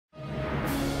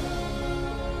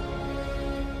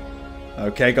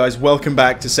Okay guys, welcome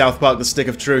back to South Park The Stick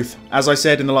of Truth. As I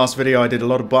said in the last video, I did a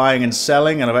lot of buying and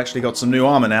selling, and I've actually got some new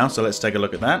armor now, so let's take a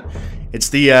look at that. It's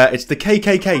the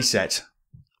KKK set.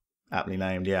 Aptly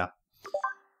named, yeah.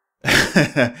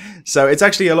 So it's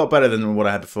actually a lot better than what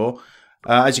I had before.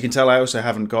 As you can tell, I also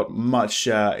haven't got much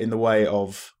in the way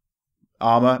of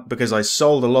armor, because I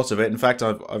sold a lot of it. In fact,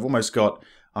 I've almost got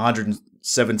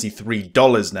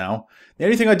 $173 now. The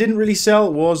only thing I didn't really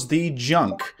sell was the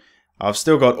junk. I've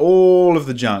still got all of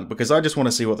the junk because I just want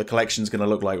to see what the collection's going to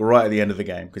look like right at the end of the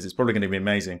game, because it's probably going to be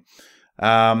amazing.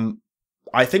 I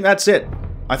think that's it.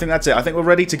 I think we're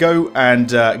ready to go and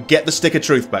get the Stick of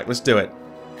Truth back. Let's do it.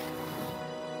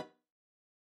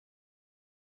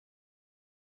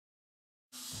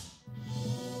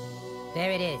 There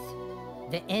it is.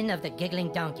 The Inn of the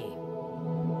Giggling Donkey.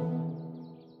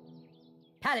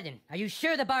 Paladin, are you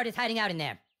sure the bard is hiding out in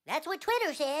there? That's what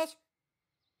Twitter says.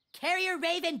 Carrier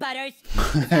Raven, Butters!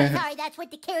 Sorry, that's what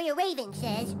the Carrier Raven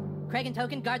says. Craig and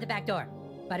Token, guard the back door.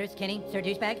 Butters, Kenny, Sir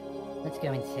Douchebag, let's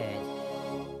go inside.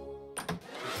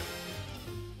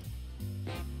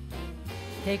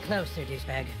 Stay close, Sir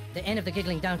Douchebag. The Inn of the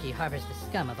Giggling Donkey harbors the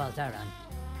scum of Alzaron.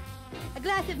 A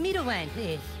glass of meadle wine,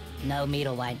 please. No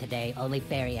meadle wine today, only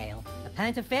fairy ale. A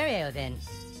pint of fairy ale, then.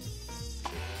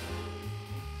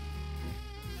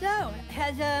 So,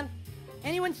 has,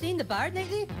 anyone seen the bard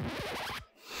lately?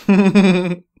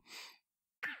 A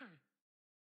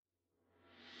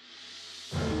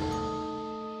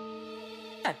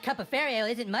cup of fairy ale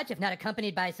isn't much if not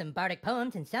accompanied by some bardic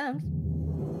poems and songs.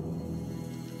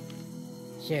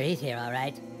 Sure, he's here, all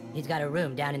right. He's got a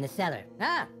room down in the cellar.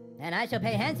 Ah, and I shall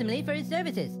pay handsomely for his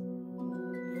services.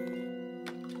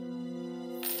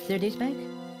 Sir Douchebag?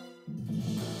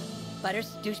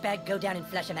 Butters, Douchebag, go down and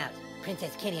flush him out.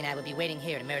 Princess Kenny and I will be waiting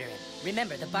here to murder him.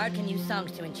 Remember, the bard can use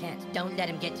songs to enchant. Don't let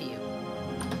him get to you.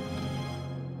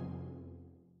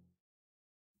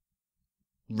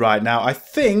 Right, now I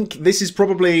think this is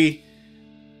probably...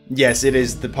 Yes, it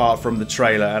is the part from the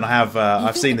trailer, and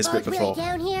I've seen this bit before. Really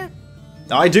down here?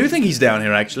 I do think he's down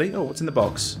here, actually. Oh, what's in the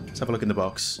box? Let's have a look in the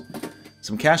box.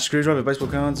 Some cash, screwdriver, baseball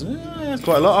cards. That's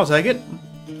quite a lot, I'll take it.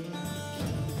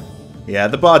 Yeah,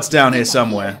 the bard's down here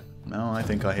somewhere. Oh, I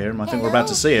think I hear him. I think we're about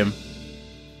to see him.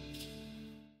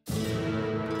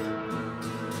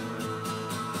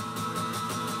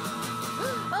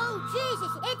 Oh,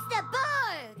 Jesus, it's the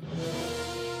bard!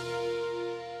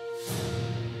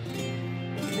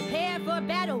 Prepare for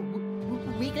battle,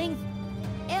 weaklings.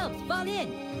 Elves, fall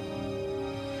in.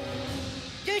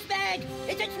 Douchebag,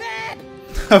 it's a trap!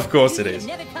 Of course it is. You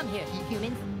never come here, you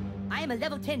humans. I am a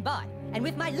level 10 bard, and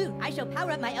with my loot, I shall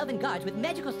power up my elven guards with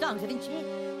magical songs of enchant.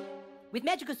 With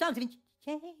magical songs of enchant.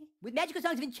 With magical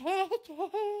songs of enchant.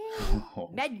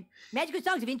 Magical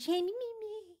songs of enchant.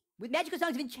 With magical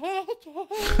songs of enchant.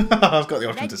 I've got the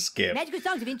option to skip. Magical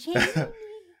songs of enchant.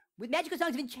 With magical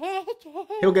songs of enchant.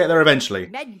 He'll get there eventually.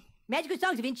 Magical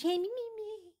songs of enchant.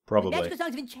 Probably. Magical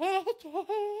songs of enchant.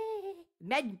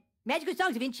 Magical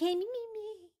songs of enchant.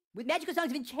 With magical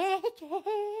songs of enchant.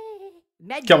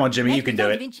 Come on, Jimmy, you can do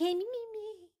it.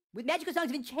 With magical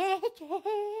songs of enchant.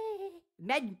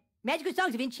 Magical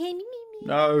songs of enchantment.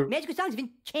 No. Magical songs of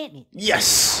enchantment.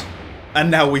 Yes! And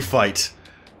now we fight.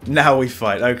 Now we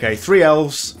fight. Okay, 3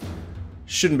 elves.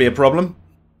 Shouldn't be a problem.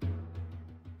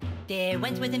 There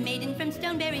once was a maiden from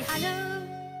Stoneberry Hollow.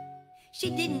 She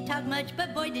didn't talk much,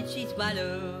 but boy did she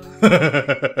swallow.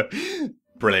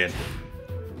 Brilliant.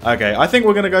 Okay, I think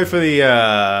we're going to go for the,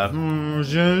 I don't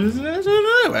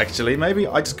know, actually. Maybe.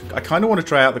 I kind of want to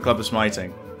try out the Club of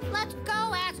Smiting. Let's go,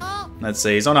 asshole! Let's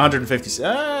see, he's on 150.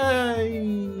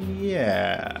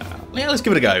 Yeah. Yeah, let's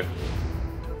give it a go.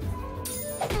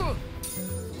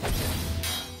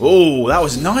 Oh, that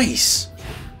was nice.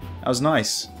 That was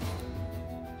nice.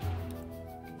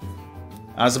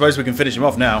 I suppose we can finish him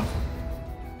off now.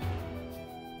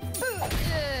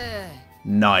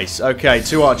 Nice. Okay,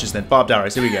 2 archers then. Barbed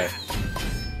arrows. Here we go.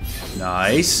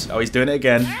 Nice. Oh, he's doing it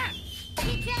again.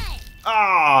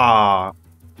 Ah!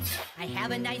 I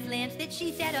have a nice lance that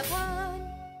she set upon.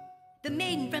 The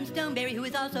maiden from Stoneberry who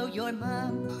is also your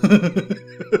mom.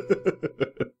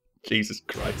 Jesus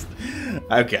Christ.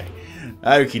 Okay.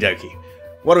 Okie dokie.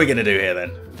 What are we going to do here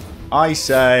then? I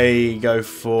say go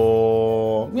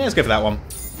for... Yeah, let's go for that one.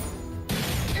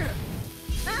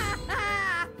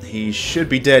 He should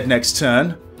be dead next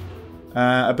turn.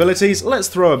 Abilities, let's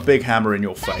throw a big hammer in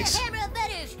your face.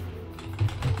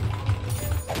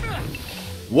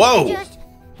 Whoa!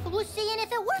 We're seeing if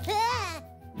it works.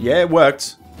 Yeah, it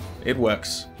worked. It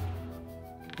works.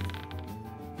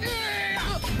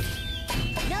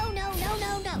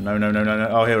 No. No.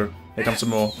 Oh, here comes some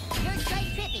more.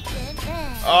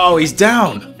 Oh, he's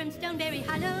down. From Stoneberry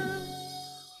Hollow.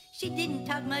 She didn't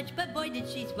talk much, but boy did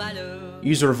she swallow.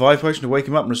 Use a revive potion to wake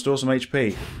him up and restore some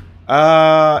HP.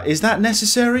 Is that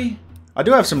necessary? I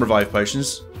do have some revive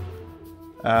potions.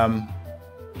 Where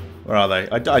are they?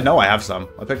 I know I have some.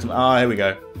 I picked them. Ah, here we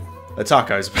go. They're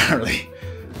tacos, apparently.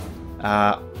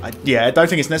 Yeah, I don't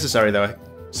think it's necessary, though.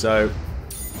 So...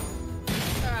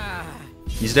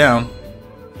 he's down.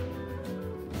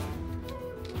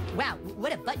 Wow,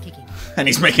 what a butt kicking. And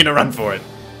he's making a run for it.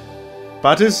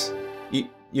 Butters,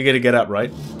 you're gonna get up,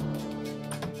 right?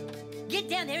 Get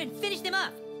down there and finish them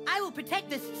off. I will protect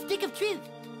this stick of truth.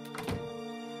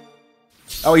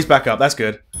 Oh, he's back up. That's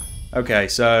good. Okay,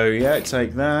 so, yeah,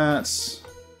 take that.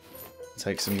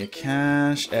 Take some of your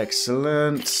cash.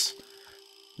 Excellent.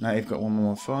 Now you've got one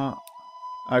more far.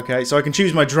 Okay, so I can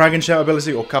choose my Dragon Shout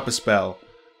ability or Cup of Spell.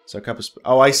 So Cup of Spell.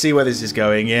 Oh, I see where this is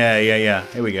going. Yeah.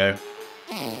 Here we go.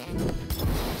 Hey,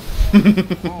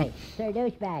 Sir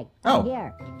Douchebag. Oh.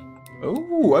 Here.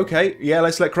 Ooh, okay. Yeah,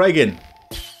 let's let Craig in.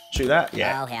 Shoot that.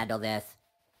 Yeah. I'll handle this.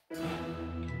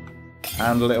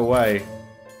 Handle it away.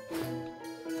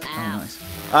 Ow. Oh, nice.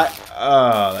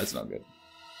 Oh, that's not good.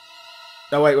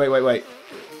 Oh, wait.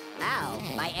 Ow,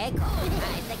 my ankle. I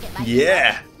think it might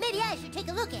Yeah. Maybe I should take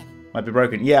a look at it. Might be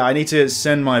broken. Yeah, I need to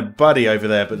send my buddy over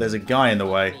there, but there's a guy in the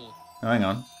way. Oh, hang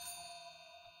on.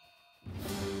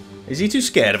 Is he too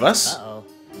scared of us? Uh-oh.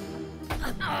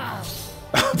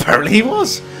 Apparently he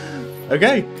was.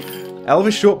 Okay.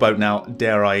 Elvish shortbow now.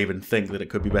 Dare I even think that it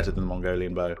could be better than the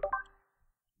Mongolian bow?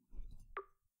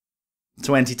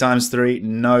 20 times 3.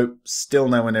 Nope. Still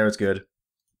nowhere near as good.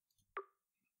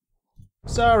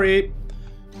 Sorry.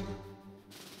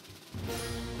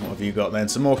 What have you got then?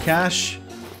 Some more cash?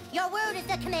 Your word is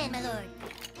the command, my lord.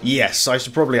 Yes, I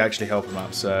should probably actually help him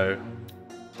up, so...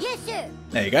 Yes, sir.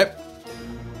 there you go.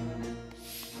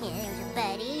 Here's your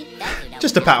buddy.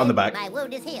 Just a pat on the back. My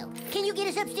wound is healed. Can you get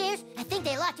us upstairs? I think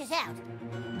they locked us out.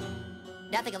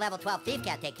 Nothing a level 12 thief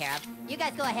can't take care of. You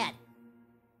guys go ahead.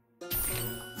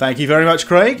 Thank you very much,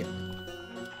 Craig.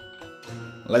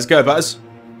 Let's go, Buzz.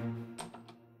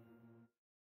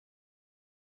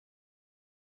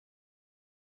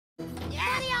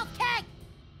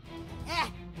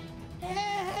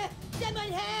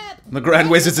 Someone help! The Grand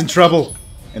Wizard's in trouble.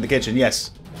 In the kitchen,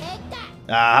 yes. Take that.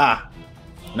 Aha.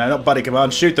 No, not buddy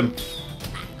command. Shoot them.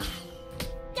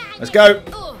 Let's go.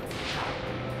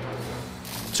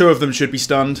 Two of them should be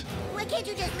stunned. Why can't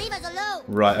you just leave us alone?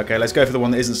 Right, okay, let's go for the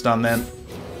one that isn't stunned then.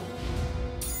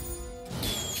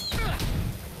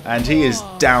 And he is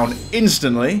down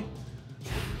instantly.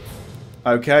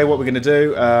 Okay, what we're going to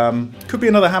do... could be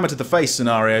another hammer to the face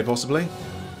scenario, possibly.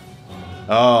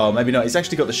 Oh, maybe not. He's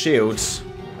actually got the shields.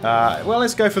 Well,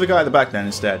 let's go for the guy at the back then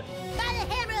instead. By the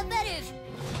hammer of butters.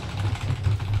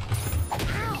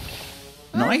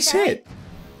 Ow. Nice hit.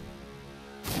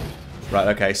 Right,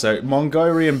 okay, so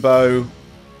Mongolian bow.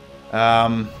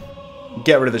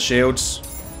 Get rid of the shields.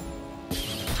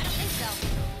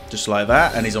 Just like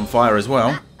that, and he's on fire as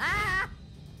well.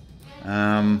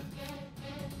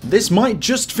 This might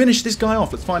just finish this guy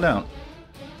off. Let's find out.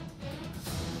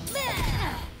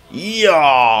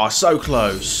 Yeah, so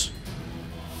close.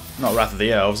 Not Wrath of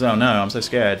the Elves. Oh no, I'm so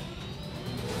scared.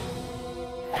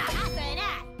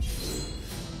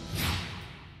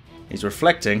 He's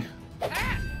reflecting.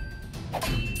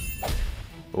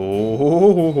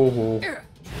 Oh.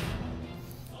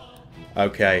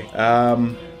 Okay.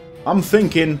 I'm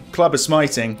thinking Club of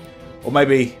Smiting, or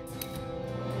maybe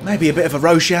a bit of a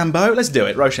Rochambeau. Let's do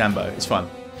it. Rochambeau. It's fun.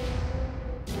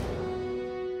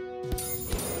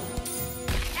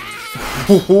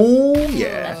 Oh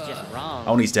yeah. That's just wrong.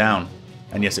 Oh, and he's down.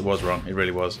 And yes, it was wrong. It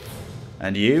really was.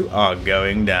 And you are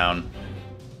going down.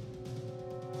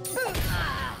 Well,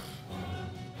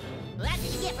 that's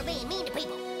what you get for being mean to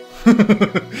people.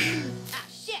 Ah,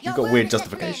 shit. You've Your got word weird is the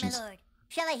justifications. command, my lord.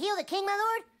 Shall I heal the king, my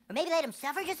lord? Or maybe let him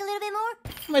suffer just a little bit more?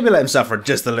 Maybe let him suffer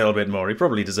just a little bit more. He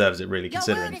probably deserves it, really, Your word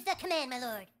considering. is the command, my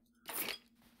lord.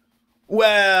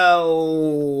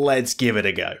 Well, let's give it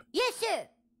a go. Yes, sir.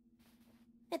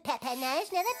 Pat,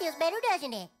 nice. Now that feels better,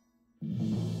 doesn't it?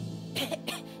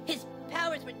 His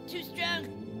powers were too strong.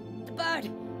 The bard,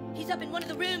 he's up in one of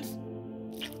the rooms.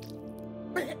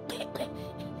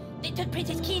 They took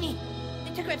Princess Keene.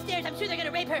 They took her upstairs. I'm sure they're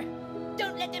gonna rape her.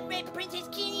 Don't let them rape Princess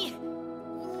Keene.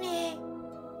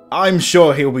 I'm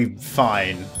sure he'll be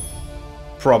fine.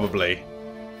 Probably.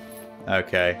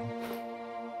 Okay.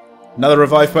 Another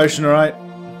revive potion, alright?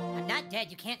 I'm not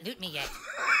dead. You can't loot me yet.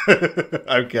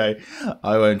 Okay.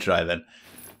 I won't try then.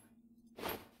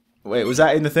 Wait, was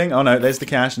that in the thing? Oh no, there's the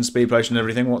cash and speed potion and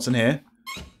everything. What's in here?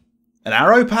 An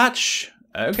arrow patch?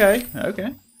 Okay,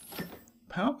 okay.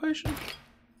 Power potion?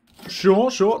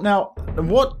 Sure, sure. Now,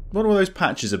 what are those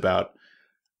patches about?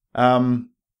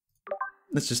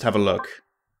 Let's just have a look.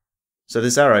 So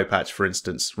this arrow patch, for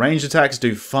instance. Ranged attacks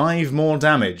do 5 more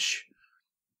damage.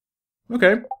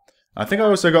 Okay. I think I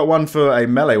also got one for a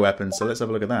melee weapon, so let's have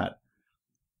a look at that.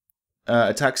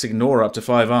 Attacks ignore up to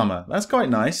 5 armor. That's quite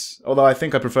nice. Although I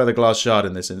think I prefer the glass shard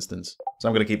in this instance. So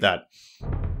I'm going to keep that.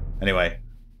 Anyway.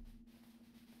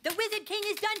 The Wizard King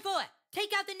is done for!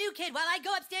 Take out the new kid while I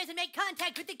go upstairs and make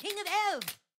contact with the King of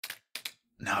Elves!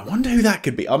 Now, I wonder who that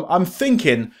could be. I'm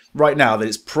thinking right now that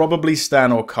it's probably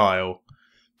Stan or Kyle.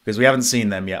 Because we haven't seen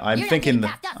them yet. I'm thinking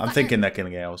they're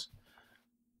killing Elves.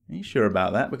 Are you sure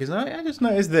about that? Because I just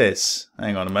noticed this.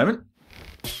 Hang on a moment.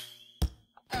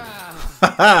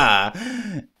 Haha!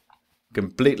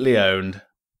 Completely owned.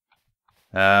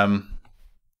 No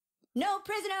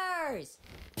prisoners!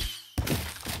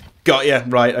 Got ya.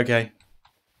 Right, okay.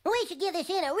 We should give this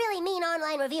in a really mean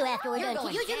online review after we're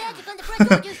done. Use your magic on the front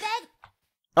door, douchebag.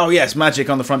 Oh yes, magic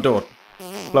on the front door.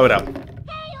 Blow it up.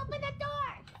 Hey, open the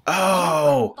door!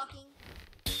 Oh!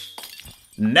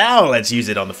 Now let's use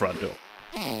it on the front door.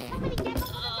 Use your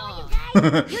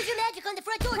magic on the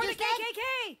front door,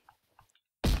 douchebag.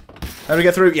 How do we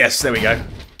get through? Yes, there we go.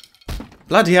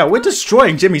 Bloody hell, we're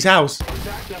destroying Jimmy's house.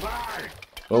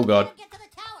 Oh god. Get to the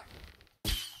tower.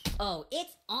 Oh,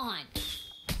 it's on.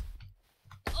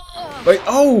 Wait,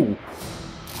 oh!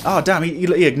 Oh damn,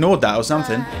 he ignored that or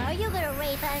something. Are you gonna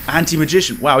rape us?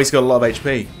 Anti-magician. Wow, he's got a lot of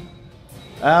HP.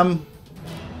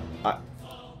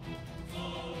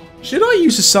 Should I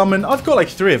use a summon? I've got like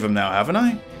 3 of them now, haven't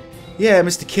I? Yeah,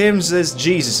 Mr. Kim's, there's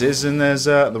Jesus's, and there's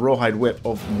the Rawhide Whip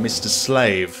of Mr.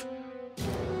 Slave.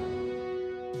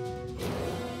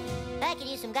 I could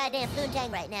use some goddamn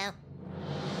poontang right now.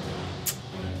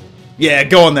 Yeah,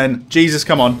 go on then. Jesus,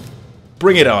 come on.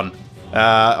 Bring it on.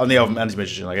 On the Elven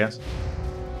anti-magician, I guess.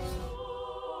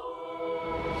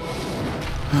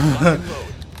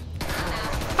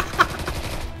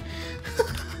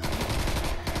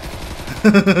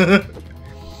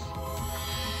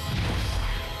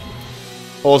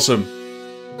 Awesome.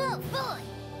 Oh boy!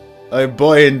 Oh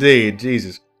boy indeed,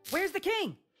 Jesus. Where's the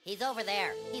king? He's over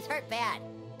there. He's hurt bad.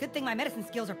 Good thing my medicine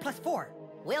skills are +4.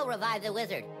 We'll revive the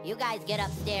wizard. You guys get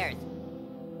upstairs.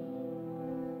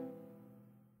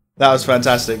 That was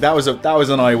fantastic. That was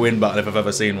an I win button if I've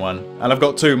ever seen one. And I've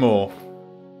got 2 more.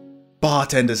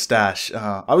 Bartender stash.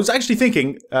 I was actually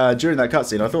thinking during that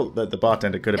cutscene, I thought that the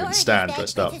bartender could have been Stan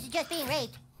dressed up. This is just being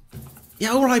raped.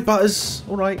 Yeah, alright, Butters.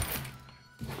 Alright.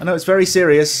 I know it's very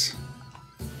serious.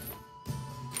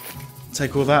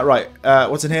 Take all that. Right,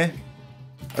 what's in here?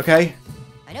 Okay.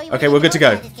 I know you Okay, we're good to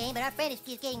go. This game, but our friend is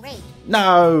getting raped.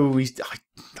 No,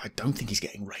 I don't think he's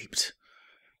getting raped.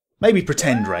 Maybe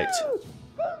pretend raped.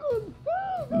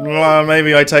 Well,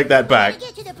 maybe I take that back.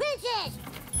 Get to the princess.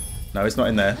 No, it's not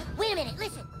in there. Wait a minute,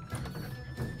 listen.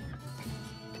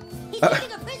 He's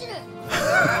taking a prisoner.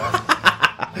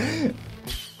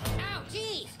 Ow,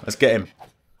 jeez. Let's get him.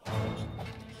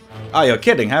 Oh, you're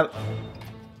kidding, how?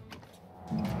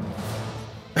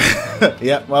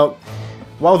 Yeah, well,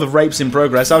 while the rape's in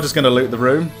progress, I'm just going to loot the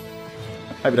room.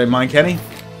 Hope you don't mind, Kenny.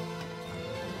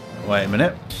 Wait a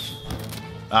minute.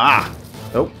 Ah!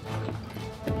 Oh.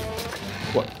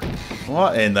 What?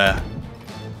 What in there?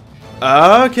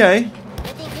 Okay. Good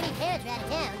thing Jimmy's parents are out of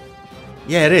town.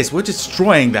 Yeah, it is. We're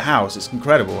destroying the house. It's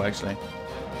incredible, actually.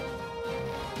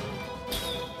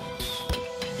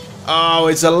 Oh,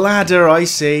 it's a ladder, I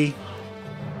see.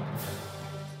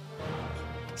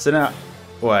 So now...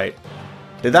 Wait.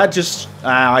 Did that just...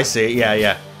 Ah, I see. Yeah,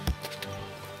 yeah.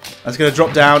 That's going to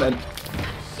drop down and...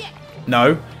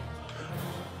 No.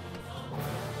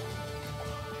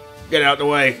 Get out the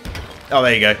way. Oh,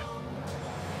 there you go.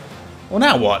 Well,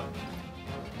 now what?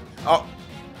 Oh.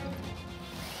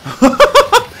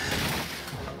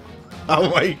 Oh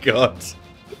my god.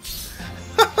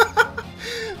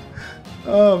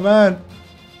 Oh man.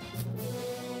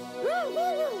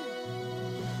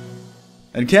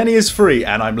 And Kenny is free,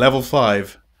 and I'm level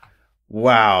 5.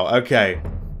 Wow, okay.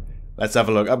 Let's have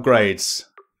a look. Upgrades.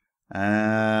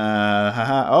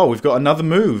 Oh, we've got another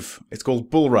move. It's called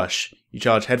Bull Rush. You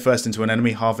charge headfirst into an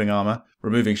enemy, halving armor,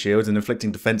 removing shields, and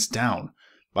inflicting defense down.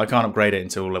 But I can't upgrade it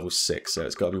until level 6, so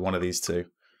it's got to be one of these 2.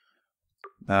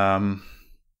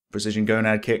 Precision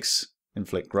gonad kicks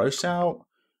inflict gross out,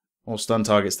 or stun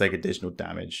targets take additional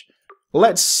damage.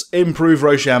 Let's improve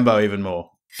Rochambeau even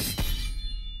more.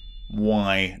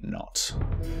 Why not?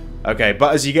 Okay,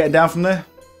 but as you getting down from there?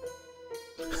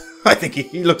 I think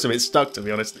he looks a bit stuck, to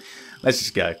be honest. Let's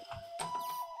just go.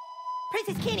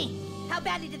 Princess Kenny, how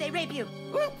badly did they rape you?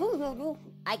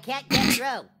 I can't get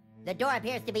through. The door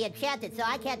appears to be enchanted, so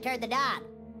I can't turn the knob.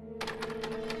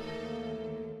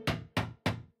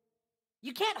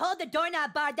 You can't hold the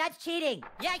doorknob, Bard. That's cheating.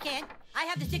 Yeah, I can. I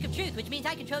have the stick of truth, which means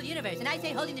I control the universe, and I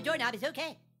say holding the doorknob is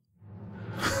okay.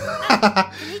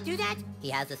 Can he do that?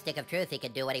 He has the stick of truth, he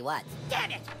can do what he wants.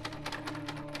 Damn it!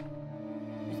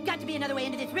 There's got to be another way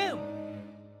into this room.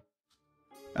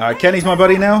 Alright, Kenny's my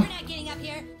buddy now. You're not getting up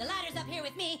here. The ladder's up here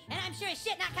with me, and I'm sure as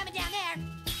shit not coming down there.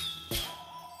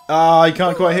 Ah, you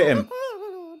can't quite hit him.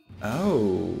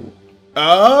 Oh.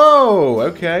 Oh,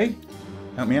 okay.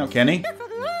 Help me out, Kenny. Well,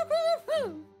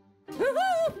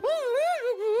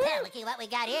 looky what we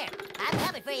got here. I'm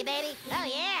coming for you, baby. Oh,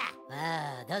 yeah.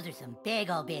 Wow, those are some big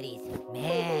old biddies.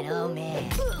 Man, oh man.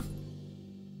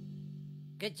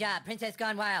 Good job, Princess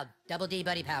Gone Wild. Double D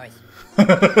buddy powers.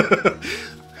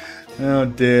 Oh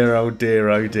dear, oh dear,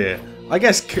 oh dear. I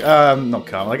guess, not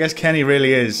Carl, I guess Kenny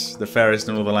really is the fairest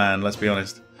in all the land, let's be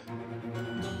honest.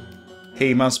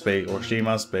 He must be, or she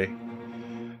must be.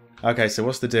 Okay, so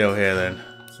what's the deal here then?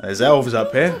 There's elves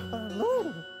up here.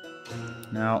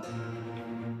 Now,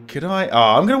 could I...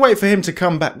 Oh, I'm going to wait for him to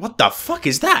come back. What the fuck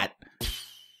is that?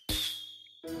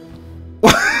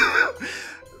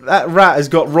 That rat has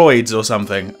got roids or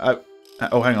something.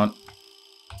 Oh, hang on.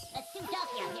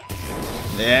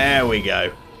 There we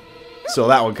go. Saw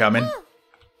that one coming.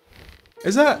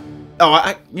 Is that...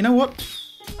 Oh, you know what?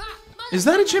 Is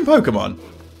that a chimp Pokemon?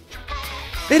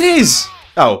 It is!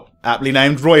 Oh, aptly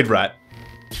named Roid Rat.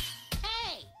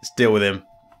 Let's deal with him.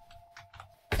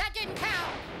 That didn't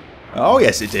count. Oh,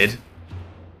 yes, it did.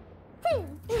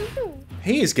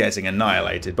 He is getting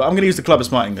annihilated, but I'm going to use the Club of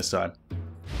Smiting this time.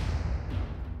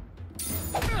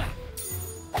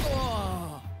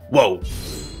 Whoa!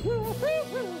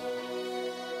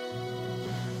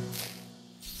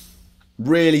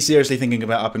 Really seriously thinking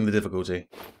about upping the difficulty.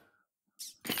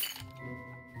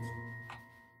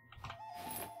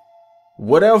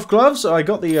 Wood elf gloves? Oh, I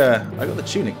got the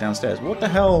tunic downstairs. What the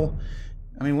hell?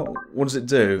 I mean, what does it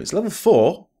do? It's level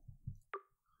 4.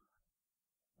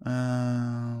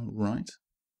 Right.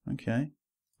 Okay.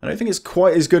 I don't think it's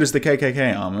quite as good as the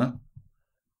KKK armor.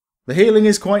 The healing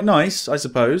is quite nice, I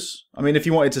suppose. I mean, if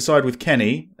you wanted to side with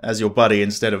Kenny as your buddy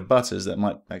instead of Butters, that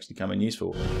might actually come in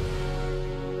useful.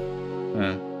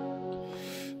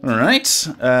 Alright.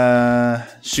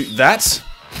 Shoot that.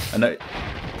 No.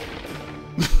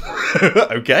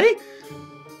 Okay.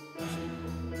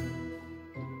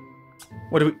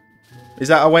 What do we... Is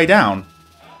that our way down?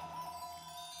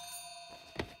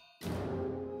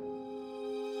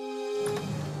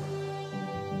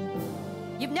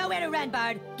 You've nowhere to run,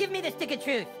 Bard. Give me the stick of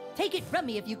truth. Take it from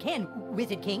me if you can,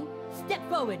 Wizard King. Step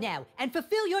forward now and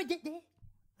fulfill your...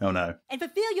 Oh no. And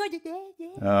fulfill your...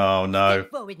 Oh no.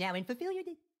 Step forward now and fulfill your...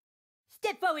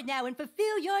 Step forward now and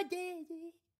fulfill your... Your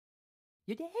day.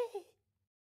 Your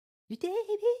day.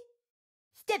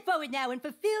 Step forward now and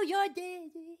fulfill your day.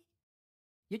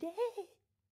 Your day.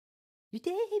 Your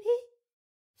day.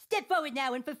 Step forward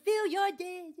now and fulfill your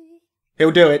day.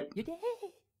 He'll do it. Your day.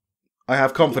 I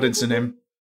have confidence in him.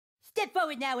 Step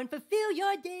forward now and fulfill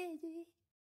your day.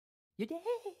 Your day.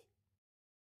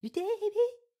 Your day.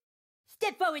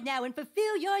 Step forward now and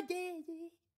fulfill your day.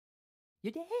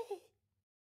 Your day.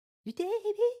 Your day.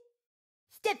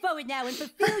 Step forward now and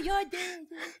fulfill your day.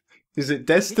 Is it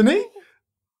Destiny?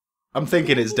 I'm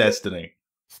thinking it's Destiny.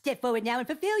 Step forward now and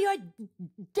fulfill your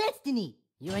destiny.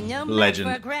 You are no match Legend.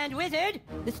 for a grand wizard.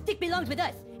 The stick belongs with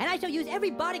us, and I shall use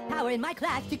every bardic power in my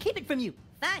class to keep it from you.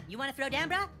 Fine. You want to throw down,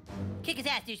 brah? Kick his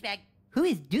ass, douchebag. Who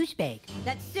is douchebag?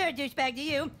 That's Sir Douchebag to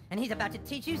you, and he's about to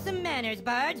teach you some manners,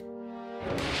 Bard.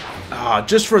 Ah,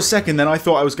 just for a second then I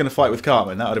thought I was going to fight with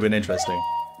Cartman. That would have been interesting.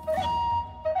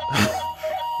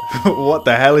 What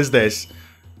the hell is this?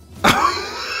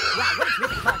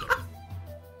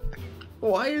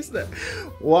 Why is that?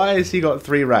 Why has he got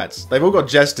 3 rats? They've all got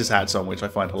Jester's hats on, which I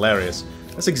find hilarious.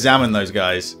 Let's examine those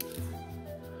guys.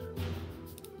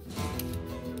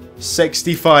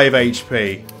 65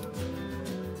 HP.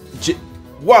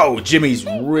 Whoa, Jimmy's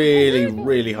really,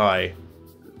 really high.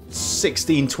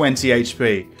 1620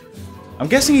 HP. I'm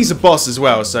guessing he's a boss as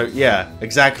well, so yeah,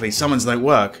 exactly. Summons don't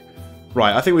work.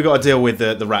 Right, I think we've got to deal with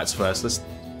the rats first.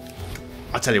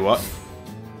 I'll tell you what.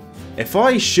 If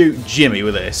I shoot Jimmy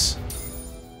with this...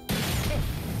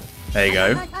 There you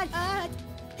go.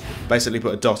 Basically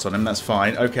put a dot on him, that's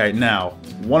fine. Okay, now,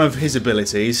 one of his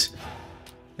abilities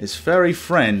is furry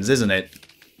friends, isn't it?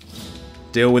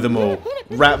 Deal with them all.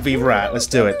 Rat v rat, let's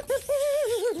do it.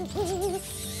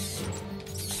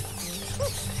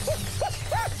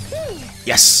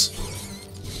 Yes!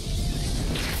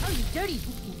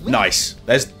 Nice.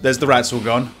 There's the rats all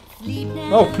gone.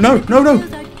 Oh, no, no, no!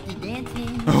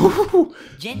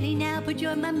 Gently now put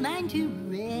your mind to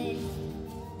rest.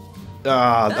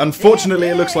 Unfortunately,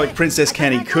 it looks like Princess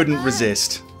Kenny couldn't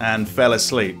resist and fell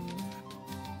asleep.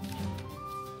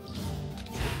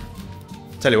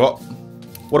 Tell you what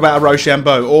about a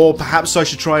Rochambeau? Or perhaps I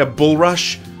should try a Bull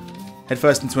Rush? Head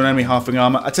first into an enemy halving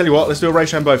armor. I tell you what, let's do a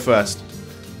Rochambeau first.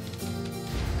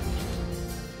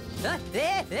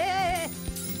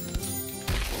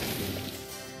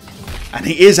 And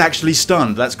he is actually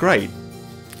stunned. That's great.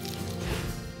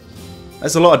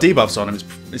 There's a lot of debuffs on him.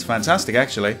 It's fantastic,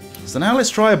 actually. So now let's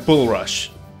try a Bull Rush.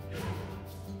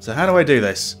 So how do I do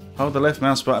this? Hold the left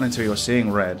mouse button until you're seeing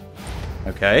red.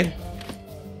 Okay.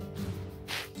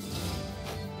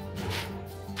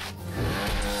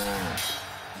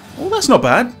 Oh, that's not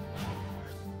bad.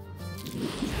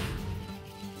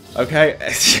 Okay.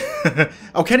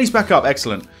 Oh, Kenny's back up.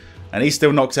 Excellent. And he's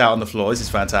still knocked out on the floor. This is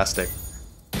fantastic.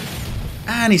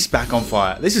 And he's back on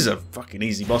fire. This is a fucking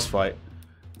easy boss fight.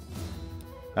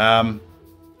 Charm?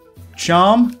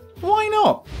 Why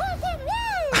not?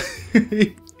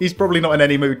 He's probably not in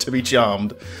any mood to be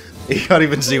charmed. He can't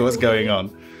even see what's going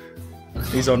on.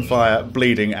 He's on fire,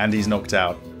 bleeding, and he's knocked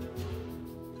out.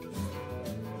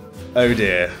 Oh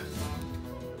dear.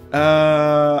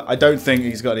 I don't think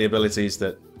he's got any abilities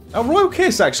that... Oh, Royal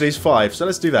Kiss actually is 5, so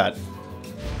let's do that.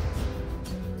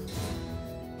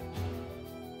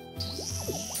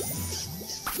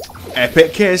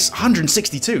 Epic Kiss,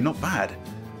 162, not bad.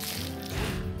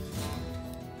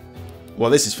 Well,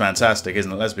 this is fantastic,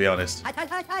 isn't it? Let's be honest.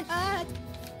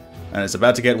 And it's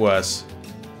about to get worse.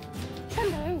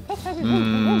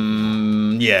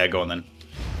 Yeah, go on then.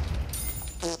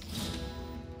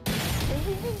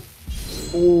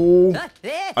 Ooh,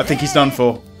 I think he's done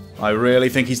for. I really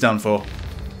think he's done for.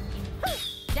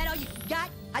 That all you got?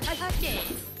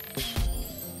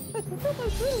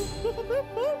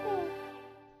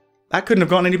 That couldn't have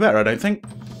gotten any better, I don't think.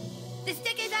 The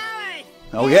stick is ours!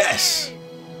 Oh, yes!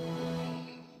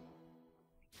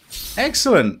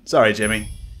 Excellent! Sorry, Jimmy.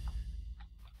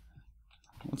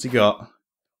 What's he got?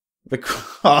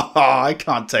 Oh, I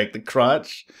can't take the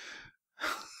crutch.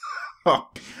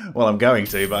 Well, I'm going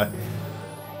to, but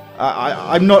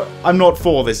I'm not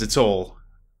for this at all,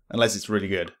 unless it's really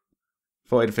good.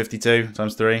 40 to 52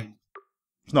 times 3.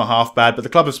 It's not half bad, but the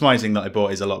Club of Smiting that I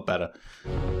bought is a lot better.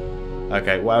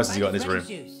 Okay, what else has he got in his room?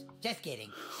 Just kidding.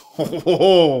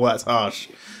 Oh, that's harsh.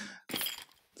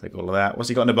 Take all of that. What's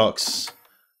he got in the box?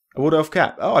 A wood elf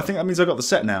cap. Oh, I think that means I got the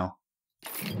set now.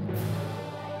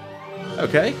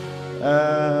 Okay.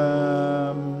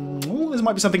 Ooh, there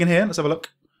might be something in here. Let's have a look.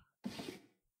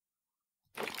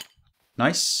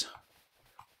 Nice.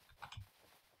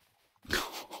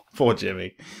 Poor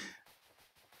Jimmy.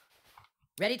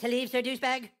 Ready to leave, Sir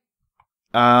Douchebag?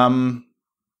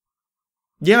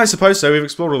 Yeah, I suppose so. We've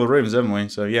explored all the rooms, haven't we?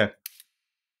 So, yeah.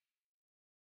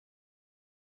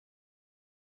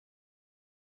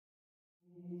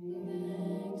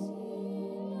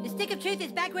 The stick of truth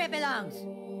is back where it belongs.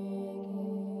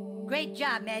 Great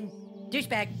job, men.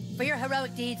 Douchebag, for your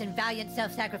heroic deeds and valiant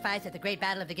self-sacrifice at the Great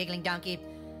Battle of the Giggling Donkey,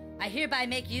 I hereby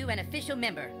make you an official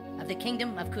member of the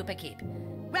Kingdom of Kupa Keep.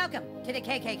 Welcome to the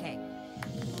KKK.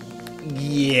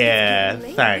 Yeah,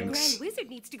 thanks. The Grand Wizard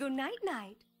needs to go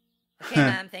night-night. Okay,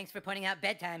 Mom, thanks for pointing out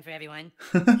bedtime for everyone.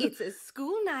 It's a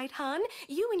school night, hon.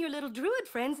 You and your little druid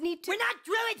friends need to... We're not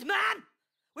druids, Mom!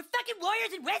 We're fucking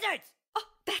warriors and wizards! Oh,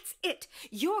 that's it.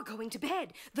 You're going to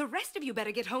bed. The rest of you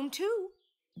better get home, too.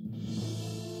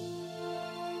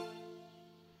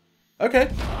 Okay.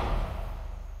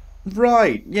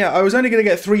 Right. Yeah, I was only going to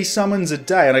get 3 summons a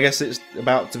day, and I guess it's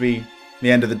about to be the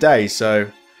end of the day, so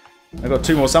I've got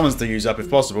 2 more summons to use up if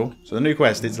possible. So the new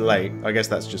quest, it's late. I guess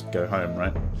that's just go home,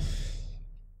 right?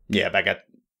 Yeah,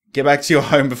 get back to your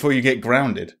home before you get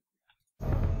grounded.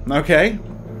 Okay.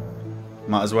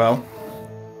 Might as well.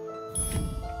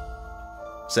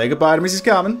 Say goodbye to Mrs.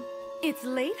 Cartman. It's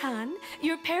late, hon.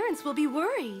 Your parents will be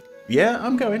worried. Yeah,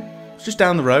 I'm going. It's just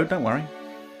down the road, don't worry.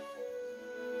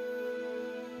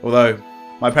 Although,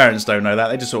 my parents don't know that.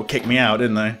 They just sort of kicked me out,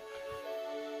 didn't they?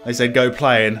 They said go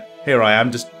play, and here I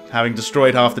am, just having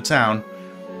destroyed half the town.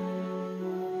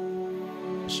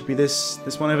 Should be this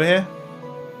one over here?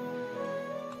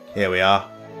 Here we are.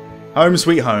 Home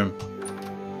sweet home.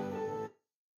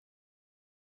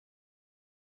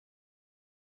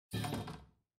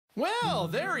 Well,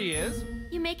 there he is.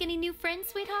 You make any new friends,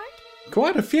 sweetheart?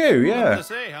 Quite a few, yeah. Nothing to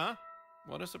say, huh?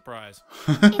 What a surprise.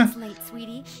 It's late,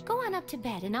 sweetie. Go on up to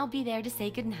bed and I'll be there to say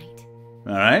goodnight.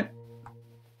 Alright.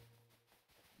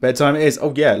 Bedtime it is.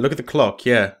 Oh yeah, look at the clock,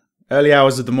 yeah. Early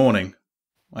hours of the morning.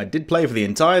 I did play for the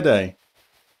entire day.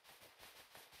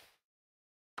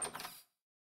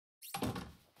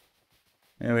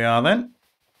 Here we are then.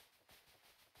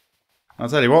 I'll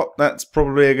tell you what, that's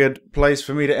probably a good place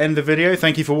for me to end the video.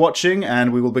 Thank you for watching,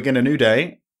 and we will begin a new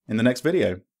day in the next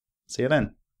video. See you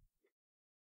then.